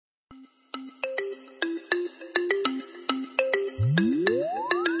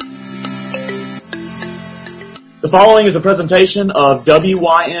The following is a presentation of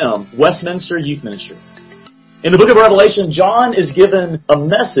WYM, Westminster Youth Ministry. In the book of Revelation, John is given a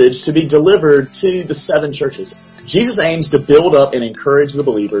message to be delivered to the 7 churches. Jesus aims to build up and encourage the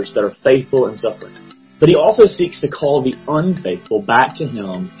believers that are faithful in suffering. But he also seeks to call the unfaithful back to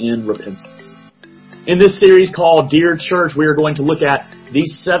him in repentance. In this series called Dear Church, we are going to look at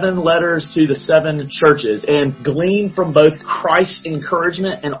these 7 letters to the 7 churches and glean from both Christ's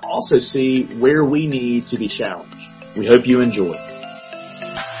encouragement and also see where we need to be challenged. We hope you enjoy.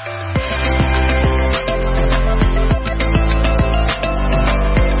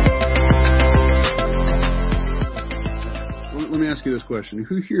 Let me ask you this question.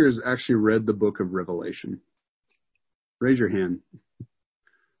 Who here has actually read the book of Revelation? Raise your hand.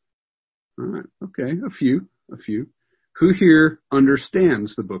 All right. Okay. A few. Who here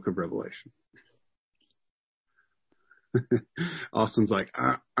understands the book of Revelation? Austin's like,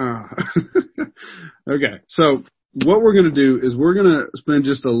 Okay. So what we're going to do is we're going to spend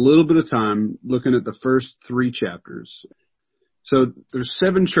just a little bit of time looking at the first 3 chapters. So there's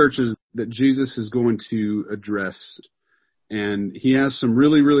 7 churches that Jesus is going to address, and he has some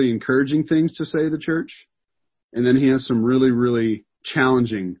really, really encouraging things to say to the church, and then he has some really, really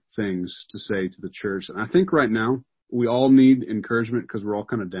challenging things to say to the church. And I think right now we all need encouragement because we're all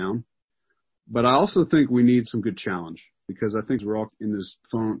kind of down. But I also think we need some good challenge because I think we're all in this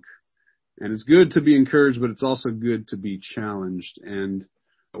funk. And it's good to be encouraged, but it's also good to be challenged. And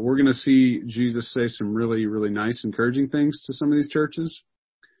we're going to see Jesus say some really, really nice, encouraging things to some of these churches.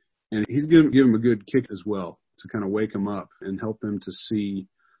 And he's going to give them a good kick as well to kind of wake them up and help them to see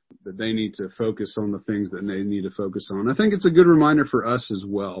that they need to focus on the things that they need to focus on. I think it's a good reminder for us as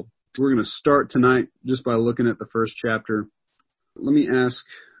well. We're going to start tonight just by looking at the first chapter. Let me ask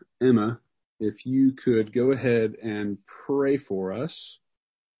Emma if you could go ahead and pray for us.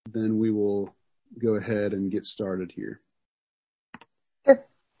 Then we will go ahead and get started here. Sure.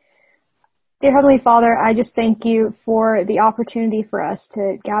 Dear Heavenly Father, I just thank you for the opportunity for us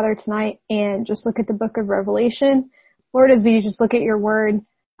to gather tonight and just look at the book of Revelation. Lord, as we just look at your word,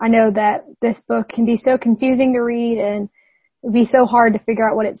 I know that this book can be so confusing to read and it would be so hard to figure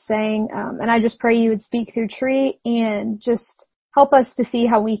out what it's saying. And I just pray you would speak through Tree and just help us to see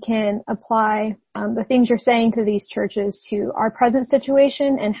how we can apply the things you're saying to these churches to our present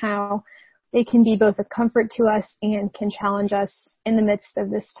situation and how they can be both a comfort to us and can challenge us in the midst of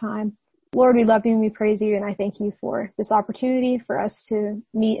this time. Lord, we love you and we praise you, and I thank you for this opportunity for us to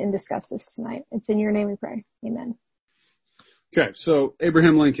meet and discuss this tonight. It's in your name we pray. Amen. Okay, so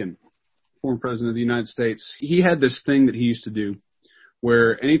Abraham Lincoln, former president of the United States, he had this thing that he used to do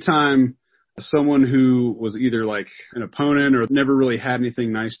where anytime someone who was either like an opponent or never really had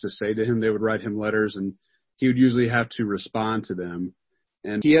anything nice to say to him, they would write him letters and he would usually have to respond to them.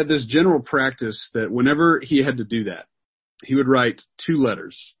 And he had this general practice that whenever he had to do that, he would write 2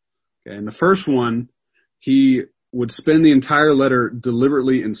 letters. Okay, and the first one, he would spend the entire letter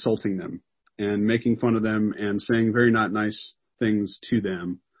deliberately insulting them and making fun of them and saying very not nice things to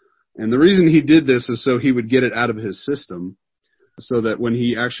them. And the reason he did this is so he would get it out of his system so that when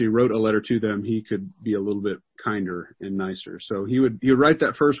he actually wrote a letter to them, he could be a little bit kinder and nicer. So he would write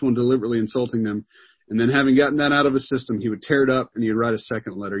that first one deliberately insulting them, and then having gotten that out of his system, he would tear it up and he would write a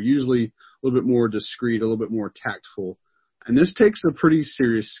second letter, usually a little bit more discreet, a little bit more tactful. And this takes a pretty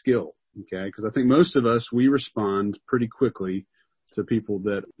serious skill, okay? Because I think most of us, we respond pretty quickly to people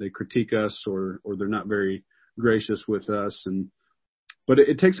that they critique us or they're not very gracious with us. But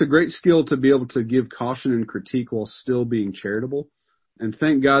it takes a great skill to be able to give caution and critique while still being charitable. And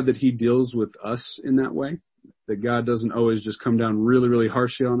thank God that he deals with us in that way, that God doesn't always just come down really, really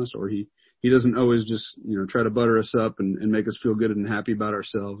harshly on us, or he doesn't always just, try to butter us up and make us feel good and happy about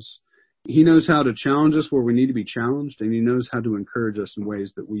ourselves. He knows how to challenge us where we need to be challenged, and he knows how to encourage us in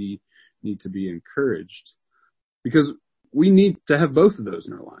ways that we need to be encouraged. Because we need to have both of those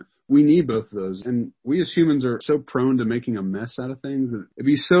in our life. We need both of those. And we as humans are so prone to making a mess out of things that it'd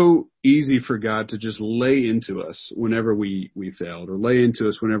be so easy for God to just lay into us whenever we failed or lay into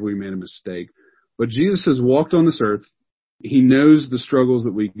us whenever we made a mistake. But Jesus has walked on this earth. He knows the struggles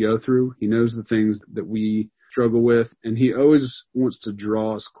that we go through. He knows the things that we struggle with. And he always wants to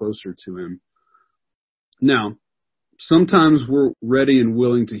draw us closer to him. Now, sometimes we're ready and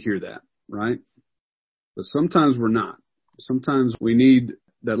willing to hear that, right? But sometimes we're not. Sometimes we need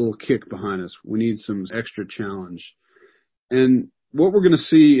that little kick behind us. We need some extra challenge. And what we're going to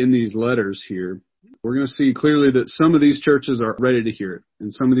see in these letters here, we're going to see clearly that some of these churches are ready to hear it,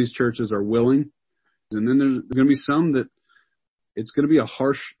 and some of these churches are willing. And then there's going to be some that it's going to be a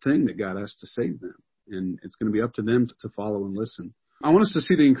harsh thing that God has to say to them, and it's going to be up to them to follow and listen. I want us to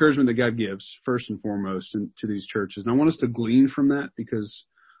see the encouragement that God gives, first and foremost, to these churches. And I want us to glean from that because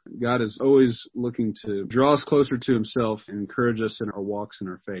God is always looking to draw us closer to himself and encourage us in our walks in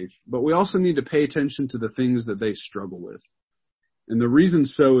our faith. But we also need to pay attention to the things that they struggle with. And the reason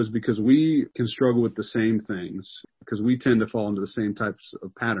so is because we can struggle with the same things, because we tend to fall into the same types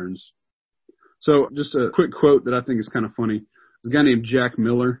of patterns. So just a quick quote that I think is kind of funny. There's a guy named Jack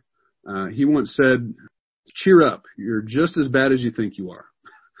Miller. He once said, "Cheer up. You're just as bad as you think you are."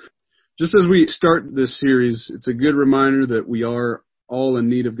 Just as we start this series, it's a good reminder that we are all in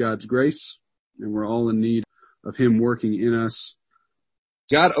need of God's grace, and we're all in need of him working in us.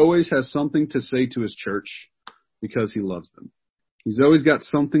 God always has something to say to his church because he loves them. He's always got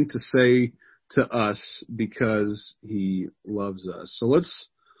something to say to us because he loves us. So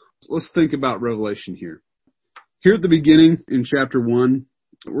let's think about Revelation here. Here at the beginning in chapter 1,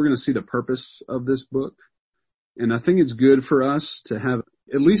 we're going to see the purpose of this book. And I think it's good for us to have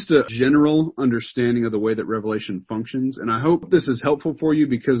at least a general understanding of the way that Revelation functions. And I hope this is helpful for you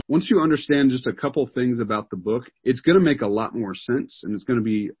because once you understand just a couple things about the book, it's going to make a lot more sense and it's going to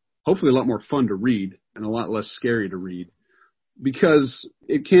be hopefully a lot more fun to read and a lot less scary to read because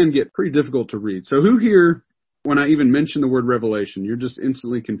it can get pretty difficult to read. So who here, when I even mention the word Revelation, you're just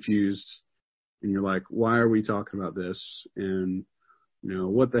instantly confused and you're like, why are we talking about this? And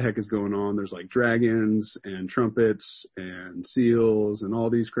what the heck is going on? There's like dragons and trumpets and seals and all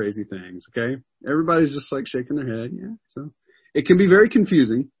these crazy things, okay? Everybody's just like shaking their head, yeah. So it can be very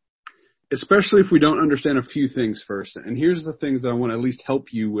confusing, especially if we don't understand a few things first. And here's the things that I want to at least help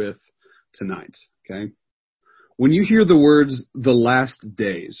you with tonight, okay? When you hear the words, the last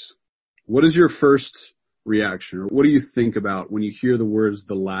days, what is your first reaction? Or what do you think about when you hear the words,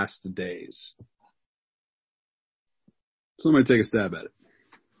 the last days? Somebody take a stab at it.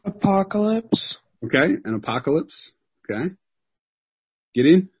 Apocalypse. Okay, an apocalypse. Okay.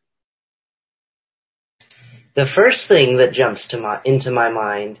 Gideon? The first thing that jumps into my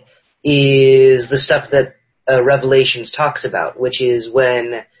mind is the stuff that Revelations talks about, which is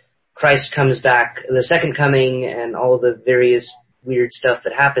when Christ comes back, the second coming, and all of the various weird stuff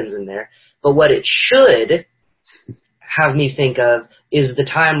that happens in there. But what it should have me think of is the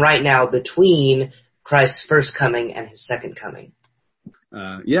time right now between Christ's first coming and his second coming.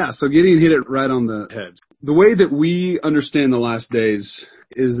 So Gideon hit it right on the head. The way that we understand the last days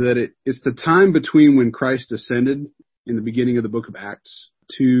is that it's the time between when Christ ascended in the beginning of the book of Acts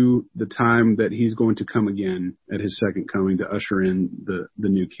to the time that he's going to come again at his second coming to usher in the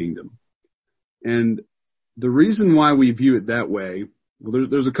new kingdom. And the reason why we view it that way, well,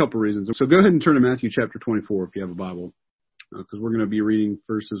 there's a couple reasons. So go ahead and turn to Matthew chapter 24 if you have a Bible, because we're going to be reading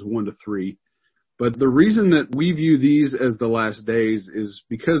verses 1 to 3. But the reason that we view these as the last days is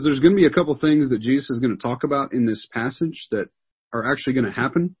because there's going to be a couple things that Jesus is going to talk about in this passage that are actually going to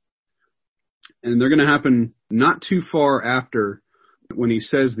happen. And they're going to happen not too far after when he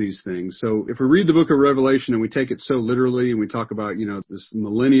says these things. So if we read the book of Revelation and we take it so literally and we talk about, this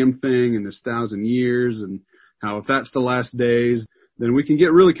millennium thing and this 1,000 years and how if that's the last days, then we can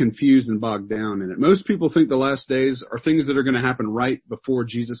get really confused and bogged down in it. Most people think the last days are things that are going to happen right before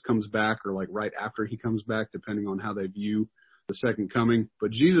Jesus comes back or like right after he comes back, depending on how they view the second coming.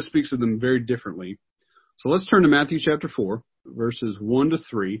 But Jesus speaks of them very differently. So let's turn to Matthew chapter 4, verses 1 to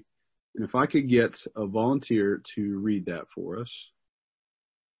 3. And if I could get a volunteer to read that for us.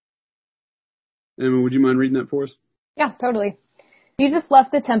 Emma, would you mind reading that for us? Yeah, totally. Jesus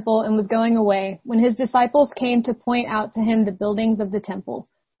left the temple and was going away when his disciples came to point out to him the buildings of the temple.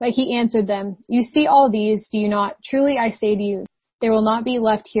 But he answered them, "You see all these, do you not? Truly I say to you, there will not be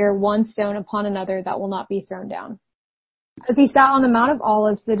left here one stone upon another that will not be thrown down." As he sat on the Mount of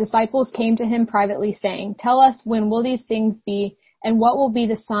Olives, the disciples came to him privately, saying, "Tell us, when will these things be, and what will be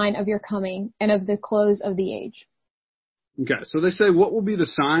the sign of your coming and of the close of the age?" Okay, so they say, what will be the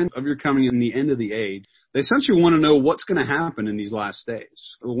sign of your coming and the end of the age? They essentially want to know what's going to happen in these last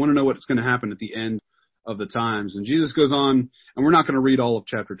days. They want to know what's going to happen at the end of the times. And Jesus goes on, and we're not going to read all of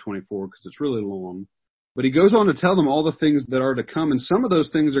chapter 24 because it's really long, but he goes on to tell them all the things that are to come, and some of those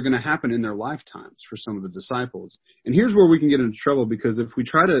things are going to happen in their lifetimes for some of the disciples. And here's where we can get into trouble, because if we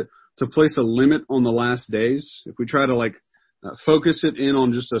try to place a limit on the last days, if we try to focus it in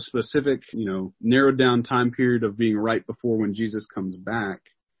on just a specific, narrowed down time period of being right before when Jesus comes back,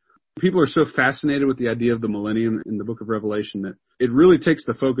 people are so fascinated with the idea of the millennium in the book of Revelation that it really takes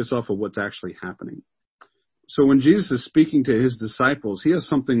the focus off of what's actually happening. So when Jesus is speaking to his disciples, he has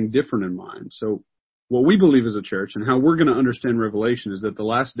something different in mind. So what we believe as a church and how we're going to understand Revelation is that the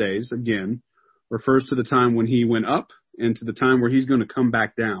last days, again, refers to the time when he went up and to the time where he's going to come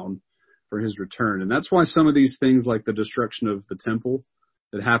back down for his return. And that's why some of these things like the destruction of the temple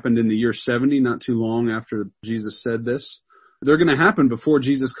that happened in the year 70, not too long after Jesus said this, they're going to happen before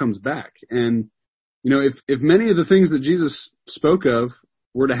Jesus comes back. And, if many of the things that Jesus spoke of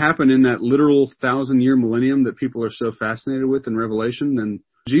were to happen in that literal 1,000-year millennium that people are so fascinated with in Revelation, then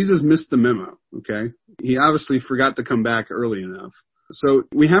Jesus missed the memo, okay? He obviously forgot to come back early enough. So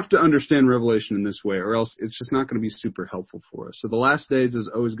we have to understand Revelation in this way, or else it's just not going to be super helpful for us. So the last days is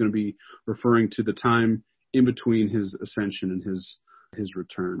always going to be referring to the time in between his ascension and his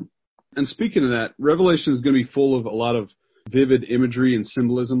return. And speaking of that, Revelation is going to be full of a lot of vivid imagery and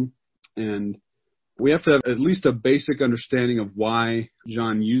symbolism, and we have to have at least a basic understanding of why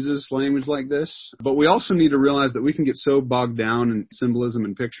John uses language like this. But we also need to realize that we can get so bogged down in symbolism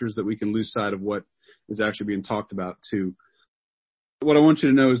and pictures that we can lose sight of what is actually being talked about too. What I want you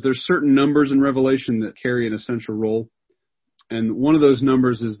to know is there's certain numbers in Revelation that carry an essential role. And one of those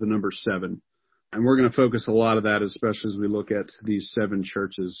numbers is the number 7. And we're going to focus a lot of that, especially as we look at these 7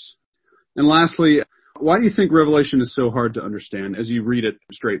 churches. And lastly, why do you think Revelation is so hard to understand as you read it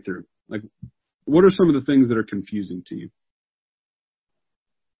straight through? Like, what are some of the things that are confusing to you?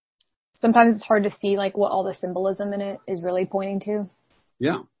 Sometimes it's hard to see like what all the symbolism in it is really pointing to.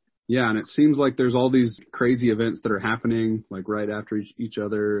 Yeah, and it seems like there's all these crazy events that are happening like right after each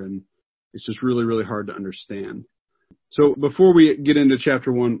other, and it's just really, really hard to understand. So before we get into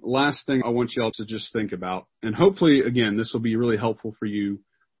chapter 1, last thing I want you all to just think about, and hopefully, again, this will be really helpful for you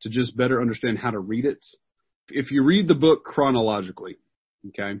to just better understand how to read it. If you read the book chronologically,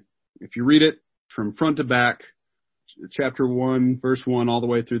 okay, if you read it from front to back, chapter 1, verse 1, all the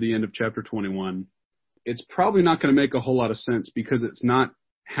way through the end of chapter 21, it's probably not going to make a whole lot of sense because it's not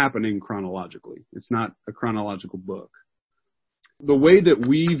happening chronologically. It's not a chronological book. The way that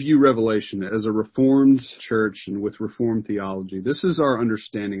we view Revelation as a Reformed church and with Reformed theology, this is our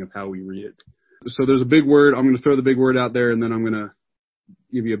understanding of how we read it. So there's a big word. I'm going to throw the big word out there, and then I'm going to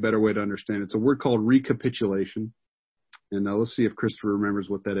give you a better way to understand it. It's a word called recapitulation. And let's see if Christopher remembers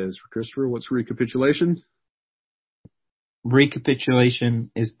what that is. Christopher, what's recapitulation?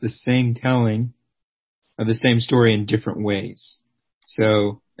 Recapitulation is the same telling of the same story in different ways.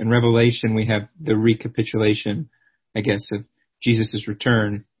 So in Revelation, we have the recapitulation, I guess, of Jesus'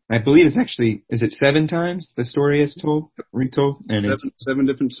 return. I believe it's actually, is it 7 times the story is retold? And it's 7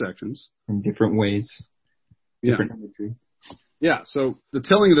 different sections. In different ways. Different imagery. Yeah, so the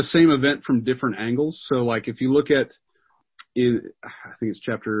telling of the same event from different angles. So like if you look at I think it's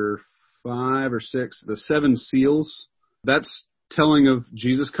chapter 5 or 6, the 7 seals, that's telling of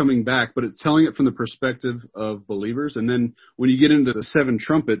Jesus coming back, but it's telling it from the perspective of believers. And then when you get into the 7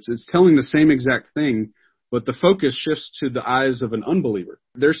 trumpets, it's telling the same exact thing, but the focus shifts to the eyes of an unbeliever.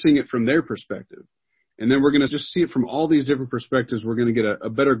 They're seeing it from their perspective. And then we're going to just see it from all these different perspectives. We're going to get a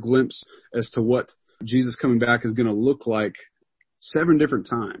better glimpse as to what Jesus coming back is going to look like 7 different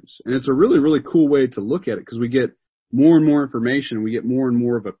times. And it's a really, really cool way to look at it because we get more and more information. We get more and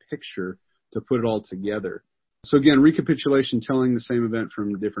more of a picture to put it all together. So again, recapitulation, telling the same event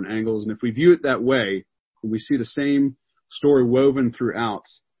from different angles. And if we view it that way, and we see the same story woven throughout,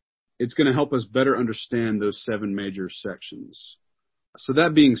 it's going to help us better understand those 7 major sections. So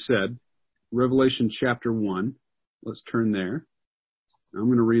that being said, Revelation chapter 1, let's turn there. I'm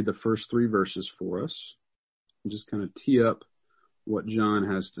going to read the first 3 verses for us and just kind of tee up what John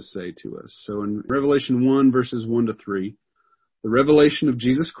has to say to us. So in Revelation 1, verses 1 to 3, the revelation of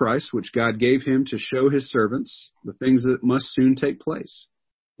Jesus Christ, which God gave him to show his servants the things that must soon take place.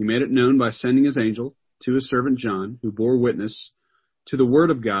 He made it known by sending his angel to his servant John, who bore witness to the word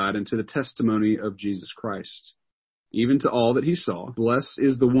of God and to the testimony of Jesus Christ. Even to all that he saw, blessed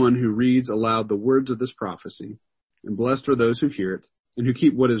is the one who reads aloud the words of this prophecy, and blessed are those who hear it, and who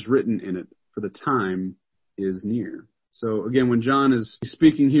keep what is written in it, for the time is near. So again, when John is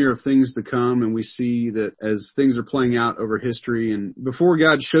speaking here of things to come, and we see that as things are playing out over history, and before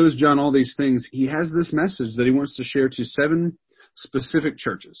God shows John all these things, he has this message that he wants to share to 7 specific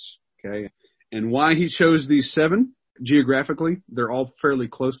churches. Okay, and why he chose these 7 geographically, they're all fairly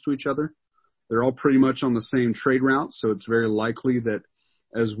close to each other. They're all pretty much on the same trade route, so it's very likely that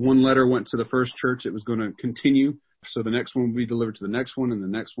as one letter went to the first church, it was going to continue. So the next one will be delivered to the next one, and the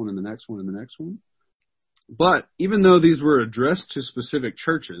next one, and the next one, and the next one. But even though these were addressed to specific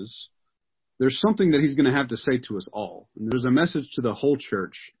churches, there's something that he's going to have to say to us all. And there's a message to the whole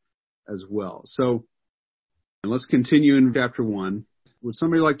church as well. So let's continue in chapter 1. Would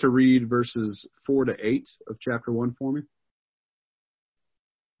somebody like to read verses 4 to 8 of chapter 1 for me?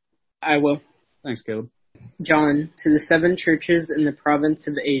 I will. Thanks, Caleb. John, to the 7 churches in the province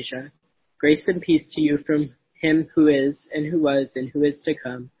of Asia, grace and peace to you from him who is, and who was, and who is to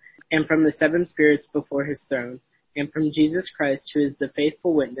come, and from the seven spirits before his throne, and from Jesus Christ, who is the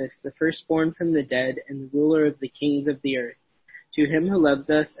faithful witness, the firstborn from the dead, and the ruler of the kings of the earth. To him who loves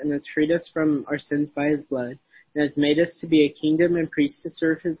us and has freed us from our sins by his blood, and has made us to be a kingdom and priests to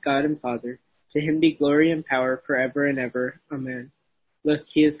serve his God and Father, to him be glory and power forever and ever. Amen. Look,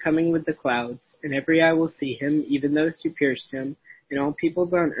 he is coming with the clouds, and every eye will see him, even those who pierced him, and all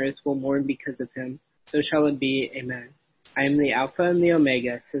peoples on earth will mourn because of him. So shall it be. Amen. I am the Alpha and the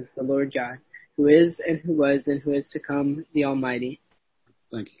Omega, says the Lord God, who is and who was and who is to come, the Almighty.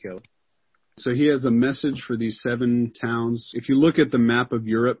 Thank you, Kelly. So he has a message for these 7 towns. If you look at the map of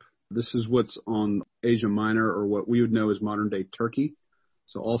Europe, this is what's on Asia Minor, or what we would know as modern-day Turkey.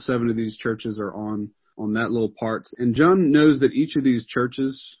 So all 7 of these churches are on that little part. And John knows that each of these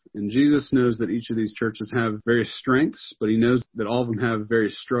churches, and Jesus knows that each of these churches have various strengths, but he knows that all of them have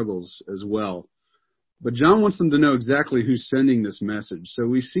various struggles as well. But John wants them to know exactly who's sending this message. So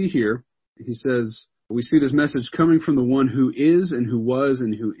we see here, he says, we see this message coming from the one who is and who was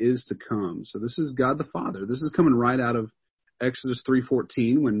and who is to come. So this is God the Father. This is coming right out of Exodus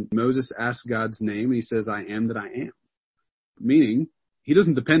 3:14 when Moses asks God's name and he says, I am that I am. Meaning, he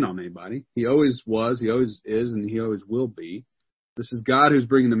doesn't depend on anybody. He always was, he always is, and he always will be. This is God who's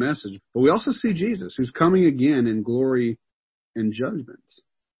bringing the message. But we also see Jesus, who's coming again in glory and judgment.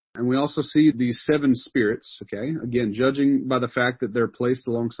 And we also see these 7 spirits, okay, again, judging by the fact that they're placed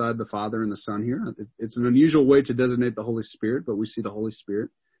alongside the Father and the Son here. It's an unusual way to designate the Holy Spirit, but we see the Holy Spirit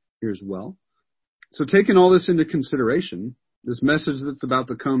here as well. So taking all this into consideration, this message that's about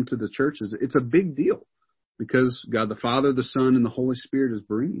to come to the churches, it's a big deal because God the Father, the Son, and the Holy Spirit is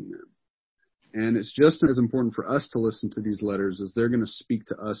bringing them. And it's just as important for us to listen to these letters as they're going to speak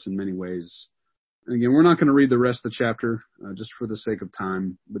to us in many ways. And again, we're not going to read the rest of the chapter just for the sake of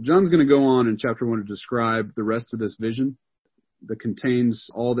time. But John's going to go on in chapter 1 to describe the rest of this vision that contains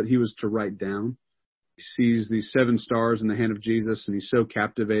all that he was to write down. He sees these 7 stars in the hand of Jesus, and he's so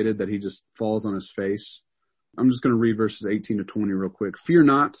captivated that he just falls on his face. I'm just going to read verses 18 to 20 real quick. Fear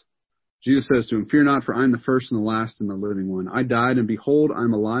not. Jesus says to him, fear not, for I am the first and the last and the living one. I died, and behold, I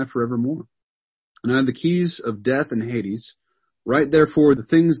am alive forevermore. And I have the keys of death and Hades. Write therefore the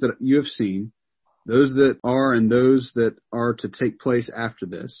things that you have seen, those that are and those that are to take place after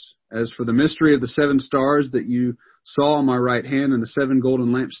this. As for the mystery of the 7 stars that you saw on my right hand and the 7 golden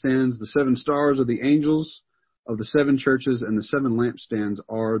lampstands, the 7 stars are the angels of the 7 churches, and the 7 lampstands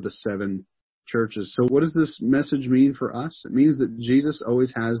are the 7 churches. So what does this message mean for us? It means that Jesus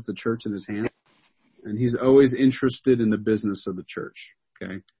always has the church in his hand, and he's always interested in the business of the church.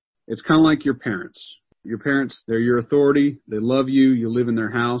 Okay? It's kind of like your parents. Your parents, they're your authority. They love you. You live in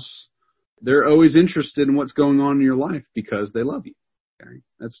their house. They're always interested in what's going on in your life because they love you. Okay?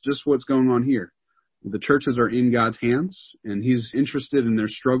 That's just what's going on here. The churches are in God's hands, and he's interested in their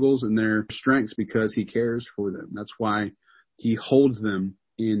struggles and their strengths because he cares for them. That's why he holds them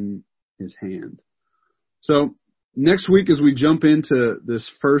in his hand. So next week, as we jump into this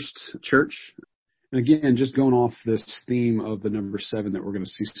first church, and again, just going off this theme of the number 7 that we're going to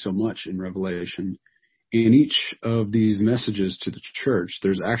see so much in Revelation, in each of these messages to the church,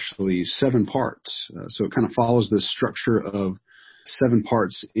 there's actually 7 parts. So it kind of follows this structure of 7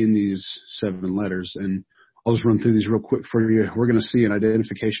 parts in these 7 letters. And I'll just run through these real quick for you. We're going to see an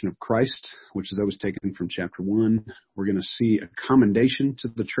identification of Christ, which is always taken from chapter 1. We're going to see a commendation to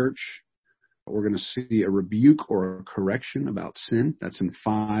the church. We're going to see a rebuke or a correction about sin. That's in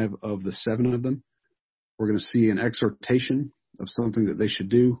 5 of the 7 of them. We're going to see an exhortation of something that they should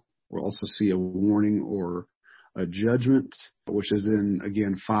do. We'll also see a warning or a judgment, which is in,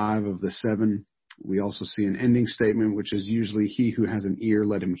 again, 5 of the 7. We also see an ending statement, which is usually he who has an ear,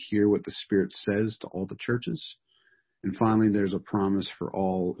 let him hear what the Spirit says to all the churches. And finally, there's a promise for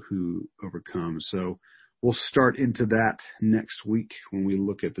all who overcome. So we'll start into that next week when we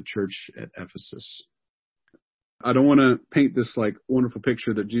look at the church at Ephesus. I don't want to paint this like wonderful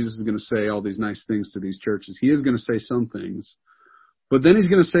picture that Jesus is going to say all these nice things to these churches. He is going to say some things. But then he's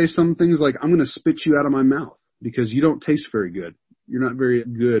going to say some things like, I'm going to spit you out of my mouth because you don't taste very good. You're not very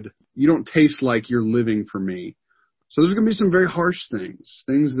good. You don't taste like you're living for me. So there's going to be some very harsh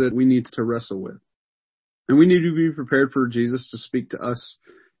things that we need to wrestle with. And we need to be prepared for Jesus to speak to us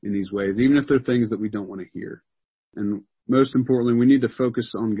in these ways, even if they're things that we don't want to hear. And most importantly, we need to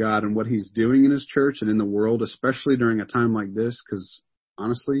focus on God and what he's doing in his church and in the world, especially during a time like this, because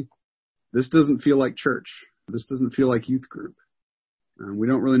honestly, this doesn't feel like church. This doesn't feel like youth group. We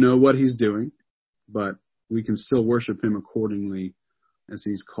don't really know what he's doing, but we can still worship him accordingly as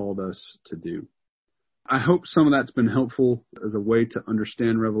he's called us to do. I hope some of that's been helpful as a way to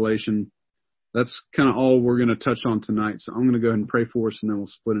understand Revelation. that's kind of all we're going to touch on tonight. So I'm going to go ahead and pray for us, and then we'll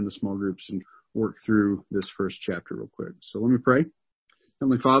split into small groups and work through this first chapter real quick. So let me pray.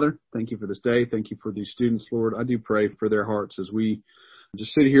 Heavenly Father, thank you for this day. Thank you for these students, Lord. I do pray for their hearts as we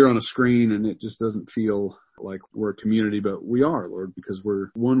just sit here on a screen and it just doesn't feel like we're a community, but we are, Lord, because we're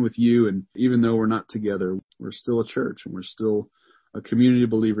one with you. And even though we're not together, we're still a church and we're still a community of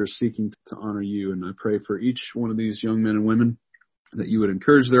believers seeking to honor you. And I pray for each one of these young men and women that you would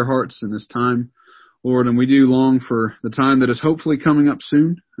encourage their hearts in this time, Lord. And we do long for the time that is hopefully coming up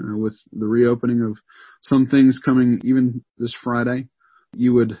soon with the reopening of some things coming even this Friday.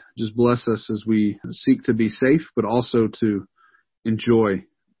 You would just bless us as we seek to be safe, but also to enjoy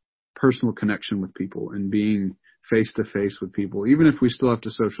personal connection with people and being face to face with people. Even if we still have to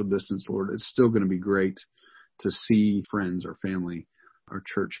social distance, Lord, it's still going to be great to see friends or family, our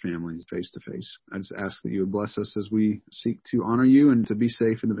church families face to face. I just ask that you would bless us as we seek to honor you and to be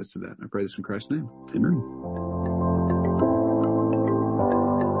safe in the midst of that. And I pray this in Christ's name. Amen.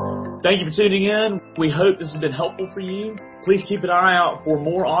 Thank you for tuning in. We hope this has been helpful for you. Please keep an eye out for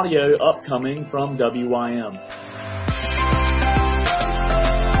more audio upcoming from WYM.